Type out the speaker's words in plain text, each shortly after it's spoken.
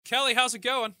Kelly, how's it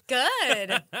going?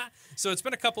 Good. So it's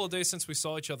been a couple of days since we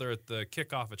saw each other at the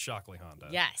kickoff at Shockley Honda.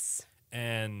 Yes.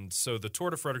 And so the Tour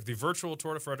de Frederick, the virtual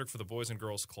Tour de Frederick for the Boys and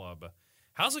Girls Club.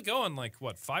 How's it going? Like,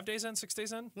 what, 5 days in, 6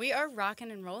 days in? We are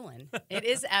rocking and rolling. It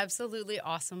is absolutely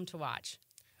awesome to watch.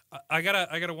 I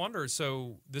gotta wonder.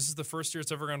 So this is the first year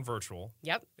it's ever gone virtual.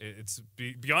 Yep. It's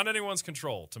beyond anyone's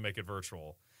control to make it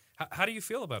virtual. How do you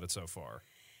feel about it so far?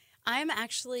 I'm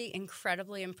actually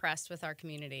incredibly impressed with our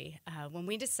community. When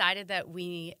we decided that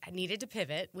we needed to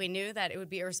pivot, we knew that it would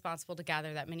be irresponsible to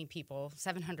gather that many people,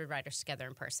 700 riders together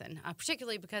in person,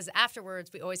 particularly because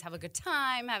afterwards we always have a good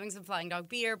time, having some Flying Dog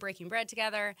beer, breaking bread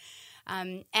together.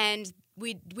 And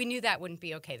we knew that wouldn't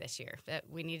be okay this year, that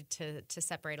we needed to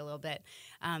separate a little bit.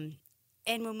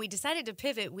 And when we decided to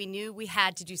pivot, we knew we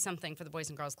had to do something for the Boys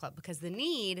and Girls Club because the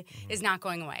need is not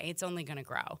going away. It's only going to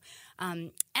grow.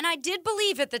 And I did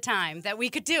believe at the time that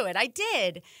we could do it. I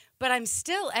did. But I'm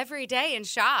still every day in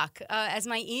shock as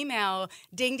my email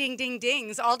ding, ding, ding,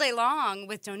 dings all day long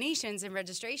with donations and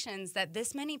registrations that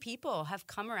this many people have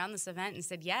come around this event and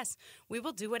said, yes, we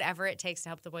will do whatever it takes to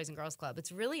help the Boys and Girls Club.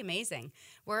 It's really amazing.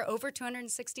 We're over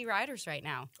 260 riders right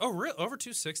now. Oh, really? Over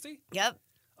 260? Yep.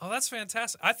 Oh, that's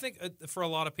fantastic. I think for a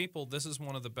lot of people, this is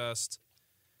one of the best,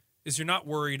 is you're not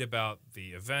worried about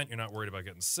the event. You're not worried about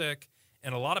getting sick.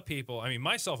 And a lot of people, I mean,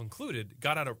 myself included,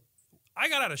 I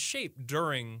got out of shape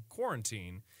during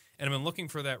quarantine, and I've been looking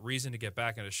for that reason to get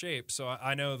back into shape. So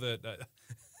I know that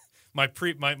my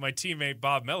teammate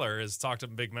Bob Miller has talked a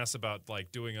big mess about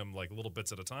like doing them like little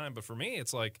bits at a time. But for me,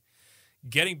 it's like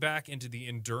getting back into the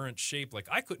endurance shape. Like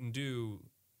I couldn't do...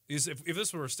 If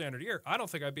this were a standard year, I don't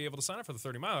think I'd be able to sign up for the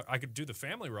 30-mile. I could do the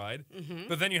family ride,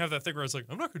 but then you have that thing where it's like,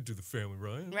 I'm not going to do the family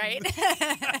ride. Right.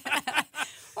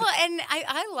 Well, and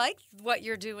I like what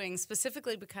you're doing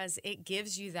specifically because it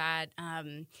gives you that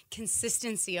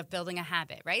consistency of building a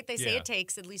habit, right? They say it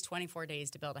takes at least 24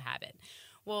 days to build a habit.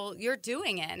 Well, you're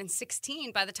doing it, and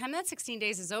 16, by the time that 16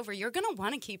 days is over, you're going to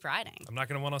want to keep riding. I'm not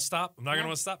going to want to stop. I'm not going to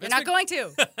want to stop. You're not going to.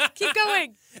 Keep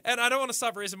going. And I don't want to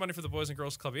stop raising money for the Boys and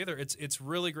Girls Club either. It's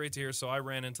really great to hear. So I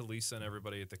ran into Lisa and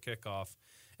everybody at the kickoff,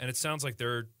 and it sounds like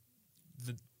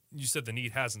you said the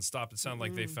need hasn't stopped. It sounded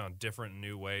like they found different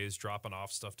new ways, dropping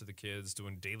off stuff to the kids,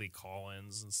 doing daily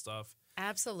call-ins and stuff.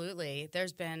 Absolutely.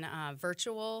 There's been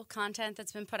virtual content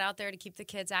that's been put out there to keep the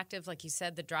kids active, like you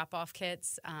said, the drop-off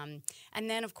kits. And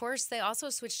then, of course, they also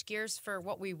switched gears for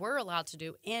what we were allowed to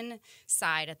do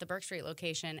inside at the Burke Street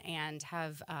location and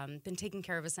have been taking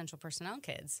care of essential personnel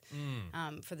kids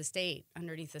for the state,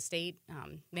 underneath the state,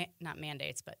 not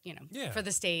mandates, but, for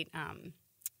the state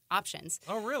options.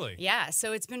 Oh, really? Yeah.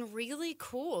 So it's been really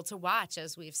cool to watch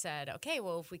as we've said, okay,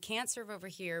 well, if we can't serve over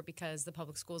here because the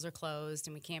public schools are closed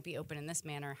and we can't be open in this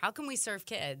manner, how can we serve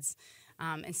kids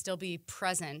and still be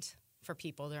present for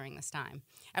people during this time?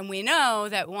 And we know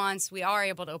that once we are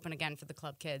able to open again for the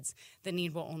club kids, the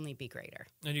need will only be greater.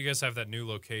 And you guys have that new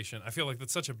location. I feel like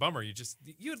that's such a bummer. You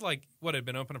had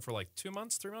been open for like 2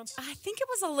 months, 3 months? I think it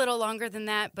was a little longer than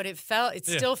that, but it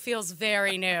still feels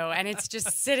very new, and it's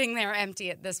just sitting there empty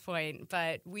at this point.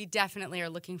 But we definitely are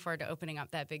looking forward to opening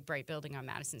up that big, bright building on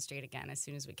Madison Street again as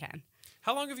soon as we can.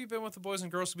 How long have you been with the Boys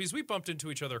and Girls Club? Because we bumped into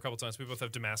each other a couple times. We both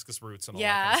have Damascus roots and all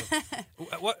that kind of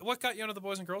stuff. What got you into the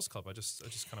Boys and Girls Club? I just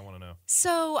kind of want to know.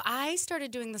 So I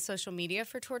started doing the social media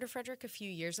for Tour de Frederick a few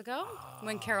years ago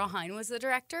when Carol Hine was the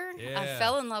director. Yeah. I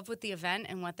fell in love with the event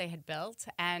and what they had built.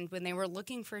 And when they were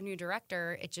looking for a new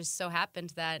director, it just so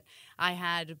happened that I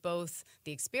had both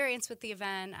the experience with the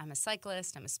event. I'm a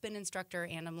cyclist, I'm a spin instructor,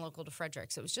 and I'm local to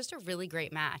Frederick. So it was just a really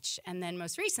great match. And then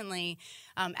most recently,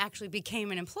 actually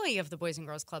became an employee of the Boys and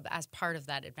Girls Club as part of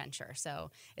that adventure.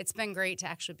 So it's been great to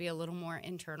actually be a little more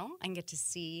internal and get to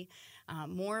see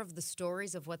more of the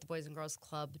stories of what the Boys and Girls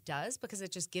Club does, because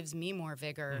it just gives me more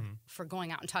vigor for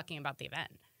going out and talking about the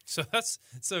event. So that's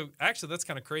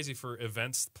kind of crazy for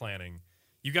events planning.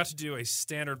 You got to do a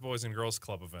standard Boys and Girls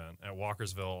Club event at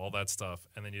Walkersville, all that stuff,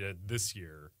 and then you did this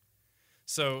year.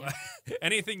 So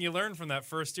anything you learned from that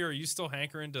first year, are you still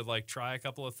hankering to like try a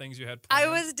couple of things you had planned? I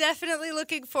was definitely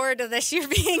looking forward to this year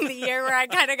being the year where I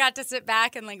kind of got to sit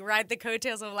back and like ride the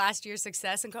coattails of last year's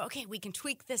success and go, okay, we can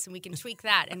tweak this and we can tweak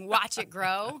that and watch it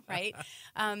grow, right?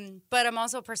 But I'm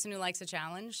also a person who likes a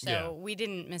challenge, so we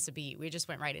didn't miss a beat. We just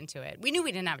went right into it. We knew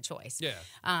we didn't have a choice. Yeah.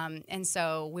 And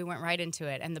so we went right into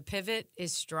it, and the pivot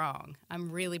is strong. I'm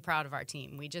really proud of our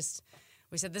team. We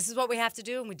said, this is what we have to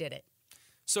do, and we did it.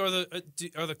 So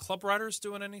are the club riders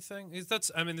doing anything?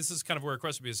 This is kind of where a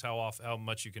question is how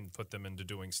much you can put them into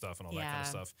doing stuff and all that kind of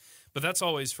stuff. But that's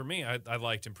always, for me, I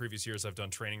liked in previous years I've done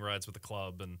training rides with the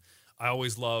club, and I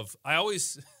always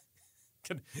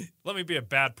Let me be a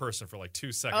bad person for like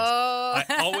 2 seconds. Oh.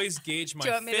 I always gauge my Do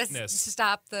you want me fitness. to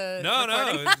stop the No.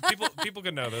 recording? People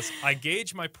can know this. I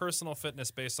gauge my personal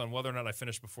fitness based on whether or not I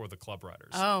finish before the club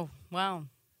riders. Oh, wow.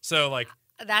 So like.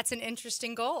 That's an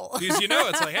interesting goal. Because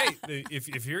it's like, hey,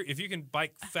 if you can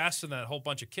bike faster than that whole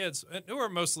bunch of kids who are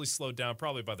mostly slowed down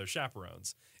probably by their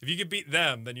chaperones, if you can beat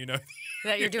them, then you know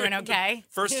that you're doing okay.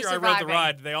 First You're year surviving. I rode the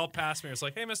ride, they all passed me. It was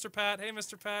like, hey, Mr. Pat, hey,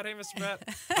 Mr. Pat, hey, Mr.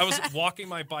 Pat. I was walking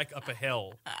my bike up a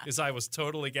hill because I was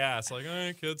totally gassed. Like,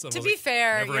 hey, kids. To be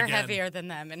fair, you're again. Heavier than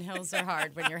them, and hills are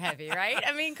hard when you're heavy, right?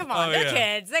 I mean, come on, Oh, they're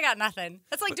yeah. kids. They got nothing.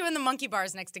 That's like doing the monkey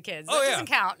bars next to kids. That Oh, yeah. doesn't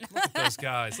count. Look at those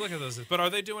guys. Look at those. But are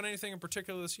they doing anything in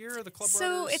particular this year, or the club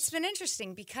So riders? it's been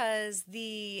interesting because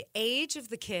the age of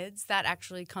the kids that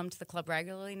actually come to the club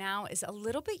regularly now is a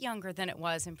little bit younger than it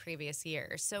was in previous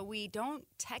years. So we don't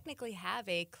technically have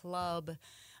a club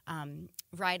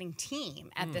riding team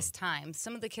at this time.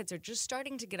 Some of the kids are just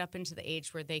starting to get up into the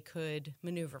age where they could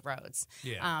maneuver roads.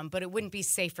 Yeah. But it wouldn't be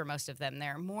safe for most of them.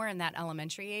 They're more in that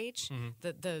elementary age,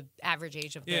 the average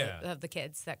age of the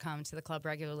kids that come to the club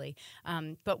regularly.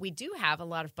 But we do have a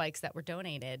lot of bikes that were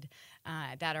donated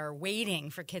that are waiting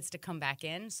for kids to come back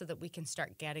in so that we can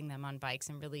start getting them on bikes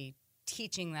and really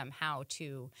teaching them how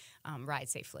to ride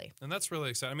safely. And that's really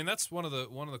exciting. I mean, that's one of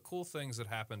the cool things that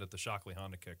happened at the Shockley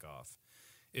Honda kickoff.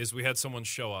 Is we had someone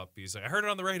show up. He's like, I heard it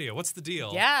on the radio. What's the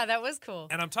deal? Yeah, that was cool.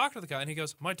 And I'm talking to the guy, and he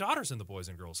goes, my daughter's in the Boys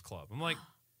and Girls Club. I'm like,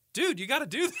 dude, you got to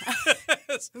do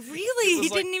this. Really? He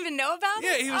didn't even know about it?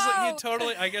 Yeah, he was like, he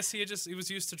totally, I guess he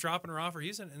was used to dropping her off, or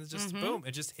he's in, and it's just, boom,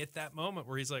 it just hit that moment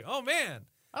where he's like, oh, man.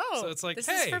 Oh, so it's like, this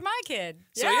hey. is for my kid.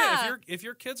 So, yeah, if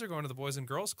your kids are going to the Boys and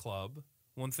Girls Club,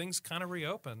 when things kind of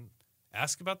reopen,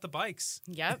 ask about the bikes.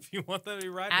 Yep. If you want them to be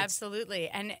riding. Absolutely.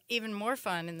 And even more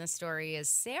fun in this story is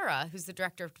Sarah, who's the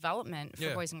director of development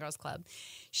for Boys and Girls Club.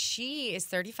 She is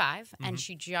 35, and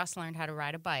she just learned how to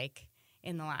ride a bike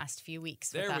in the last few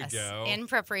weeks with us in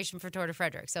preparation for Tour de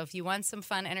Frederick. So if you want some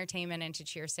fun entertainment and to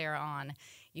cheer Sarah on,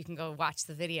 you can go watch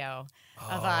the video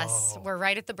of us. We're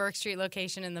right at the Burke Street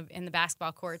location in the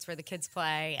basketball courts where the kids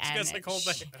play. Did you guys like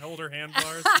hold her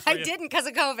handlebars? I didn't because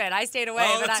of COVID. I stayed away.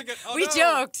 We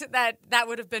joked that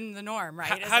would have been the norm,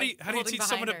 right? How do you teach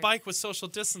someone to bike with social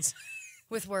distance?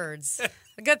 With words.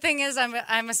 The good thing is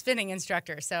I'm a spinning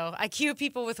instructor, so I cue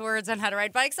people with words on how to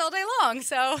ride bikes all day long,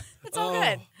 so it's all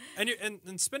good.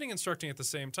 And spinning instructing at the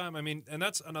same time. I mean, and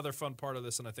that's another fun part of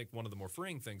this, and I think one of the more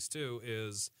freeing things too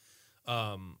is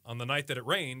on the night that it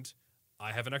rained,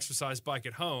 I have an exercise bike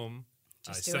at home.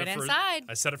 Just do it inside.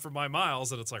 I set it for my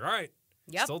miles, and it's like, all right.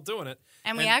 Yep. Still doing it.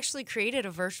 And we actually created a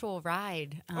virtual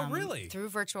ride. Really? Through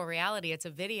virtual reality. It's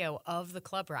a video of the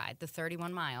club ride, the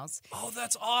 31 miles. Oh,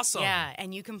 that's awesome. Yeah,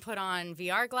 and you can put on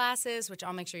VR glasses, which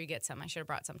I'll make sure you get some. I should have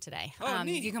brought some today. Oh,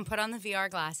 neat. You can put on the VR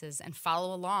glasses and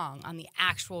follow along on the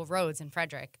actual roads in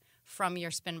Frederick from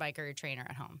your spin bike or your trainer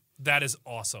at home. That is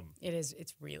awesome. It is.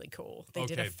 It's really cool. They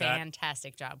did a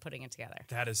fantastic job putting it together.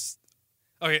 That is...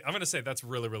 Okay, I'm going to say that's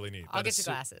really, really neat. I'll get you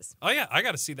glasses. Oh, yeah. I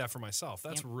got to see that for myself.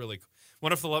 That's really cool.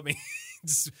 What if they'll let me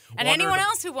And anyone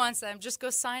else who wants them, just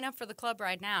go sign up for the club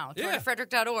right now. Yeah.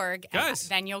 tourdefrederick.org. Guys.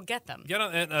 Then you'll get them. Get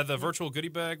on, and the virtual goodie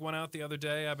bag went out the other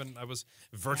day. I was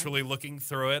virtually looking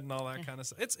through it and all that kind of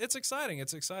stuff. It's exciting.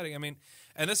 It's exciting. I mean,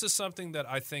 and this is something that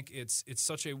I think it's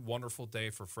such a wonderful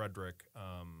day for Frederick.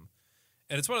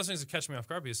 And it's one of those things that catch me off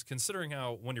guard because considering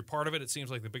how when you're part of it, it seems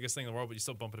like the biggest thing in the world, but you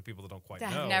still bump into people that don't quite know.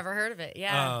 I've never heard of it,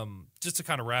 yeah. Just to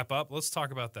kind of wrap up, let's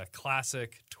talk about that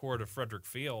classic Tour de Frederick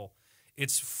feel.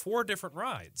 It's 4 different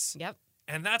rides. Yep.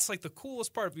 And that's like the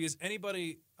coolest part because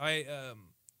anybody, I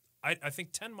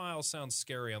think 10 miles sounds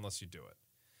scary unless you do it.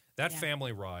 That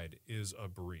family ride is a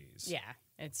breeze. Yeah,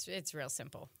 it's real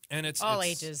simple. And it's all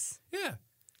ages. Yeah.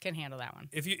 Can handle that one.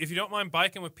 If you don't mind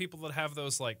biking with people that have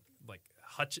those like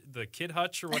hutch, the kid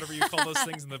hutch or whatever you call those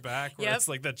things in the back where it's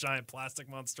like that giant plastic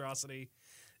monstrosity.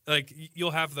 Like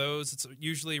you'll have those. It's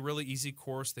usually a really easy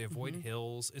course. They avoid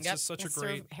hills. It's just such a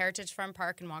great Heritage Farm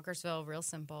Park in Walkersville. Real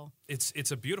simple.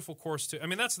 It's a beautiful course too. I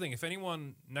mean, that's the thing. If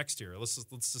anyone next year, let's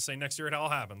just say next year it all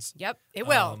happens. Yep, it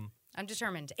will. I'm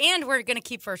determined, and we're going to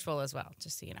keep Firstful as well.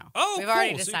 Just so you know. Oh, we've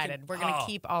already decided we're going to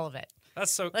keep all of it.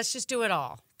 That's so. Let's just do it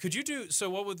all. Could you do so?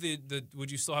 What would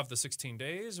would you still have the 16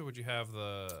 days, or would you have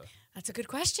the? That's a good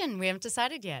question. We haven't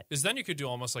decided yet. Because then you could do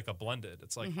almost like a blended.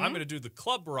 It's like I'm going to do the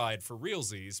club ride for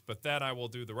realsies, but then I will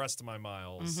do the rest of my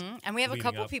miles. And we have a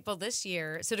couple people this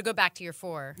year. So to go back to your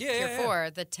 4,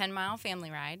 the 10-mile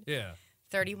family ride. Yeah.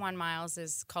 31 miles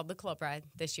is called the Club Ride.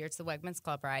 This year it's the Wegmans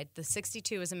Club Ride. The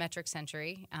 62 is a metric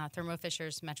century, Thermo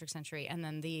Fisher's metric century. And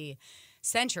then the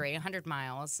Century, 100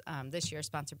 miles, this year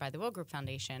sponsored by the Will Group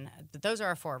Foundation. Those are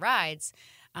our 4 rides.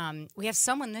 We have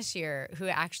someone this year who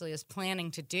actually is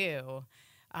planning to do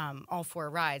all 4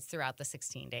 rides throughout the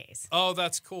 16 days. Oh,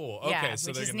 that's cool. Okay, Yeah, so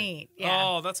which they're is gonna... neat. Yeah.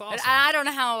 Oh, that's awesome. But I don't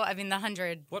know how. I mean, the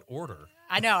 100. What order?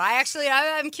 I know.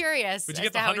 I'm curious. Would you as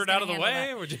get the to how he's 100 out of gonna the handle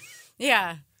way? that. Would you...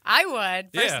 Yeah, I would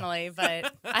Yeah. personally,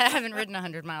 but I haven't ridden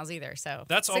 100 miles either. So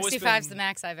That's always 65 is been- the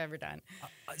max I've ever done.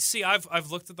 See,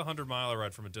 I've looked at the 100-miler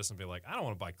ride from a distance and be like, I don't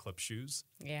want to buy clip shoes.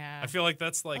 Yeah. I feel like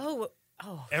that's like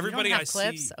everybody you don't have I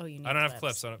clips? see. Oh, you need I don't have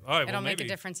clips. All right, well, It'll make maybe a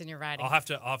difference in your riding. I'll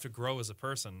have to grow as a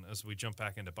person as we jump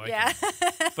back into biking. Yeah.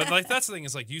 But like that's the thing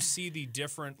is like you see the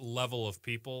different level of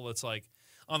people. It's like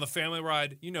on the family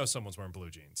ride, you know someone's wearing blue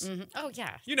jeans. Mhm. Oh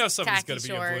yeah. You know someone's Khaki going to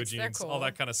be in blue shorts, they're jeans, cool. all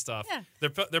that kind of stuff. Yeah.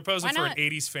 They're posing Why for an not?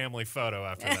 80s family photo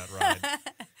after that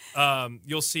ride.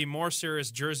 You'll see more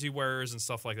serious jersey wearers and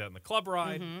stuff like that in the club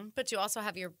ride. Mhm. But you also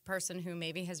have your person who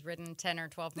maybe has ridden 10 or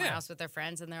 12 Yeah. miles with their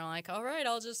friends, and they're like, "All right,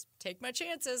 I'll just take my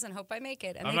chances and hope I make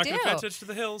it." And I'm they not do. going to pay attention to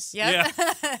the hills. Yep.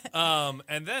 Yeah.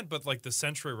 And then, but like the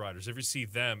Century riders, if you see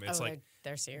them, it's like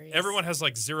they're serious. everyone has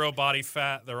like 0 body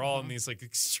fat. They're all in these like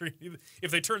extreme. If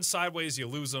they turn sideways, you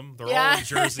lose them. They're all in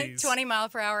jerseys. 20 mile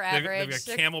per hour They've average.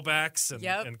 got camelbacks and,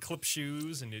 Yep. and clip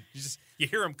shoes, and you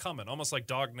hear them coming, almost like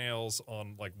dog nails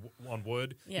on like on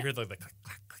wood. Yeah. You hear the click, clack,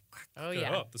 clack, clack. Oh,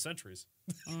 yeah. Oh, the Centuries.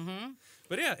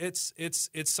 But yeah, it's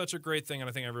such a great thing, and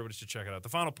I think everybody should check it out. The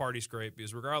final party's great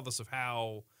because regardless of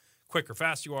how quick or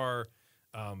fast you are,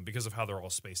 because of how they're all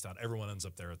spaced out, everyone ends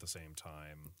up there at the same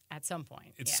time. At some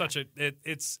point. It's yeah. such a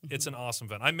it's an awesome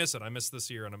event. I miss it. I miss this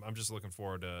year, and I'm just looking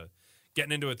forward to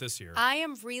getting into it this year. I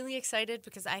am really excited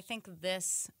because I think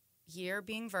this year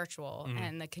being virtual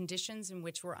and the conditions in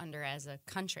which we're under as a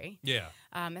country, Yeah.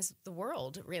 as the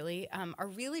world really, are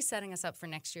really setting us up for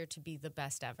next year to be the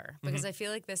best ever. Because I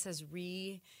feel like this has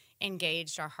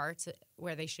re-engaged our hearts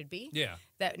where they should be. Yeah.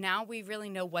 That now we really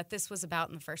know what this was about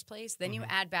in the first place. Then you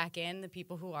add back in the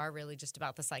people who are really just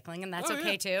about the cycling, and that's Oh,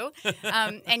 okay too.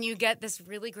 And you get this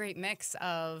really great mix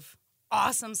of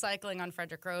awesome cycling on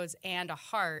Frederick roads and a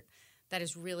heart that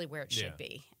is really where it should Yeah.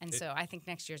 be. And so I think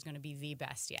next year is going to be the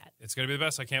best yet. It's going to be the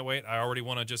best. I can't wait. I already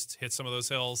want to just hit some of those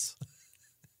hills.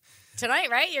 Tonight,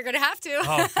 right? You're going to have to.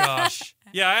 Oh gosh.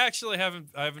 Yeah, I actually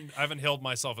haven't hilled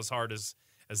myself as hard as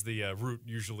the route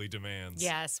usually demands.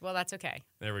 Yes. Well, that's okay.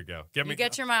 There we go. You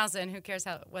get your miles in. Who cares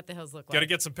what the hills look like? Got to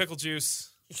get some pickle juice.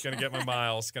 Going to get my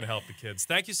miles. Going to help the kids.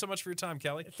 Thank you so much for your time,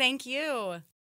 Kelly. Thank you.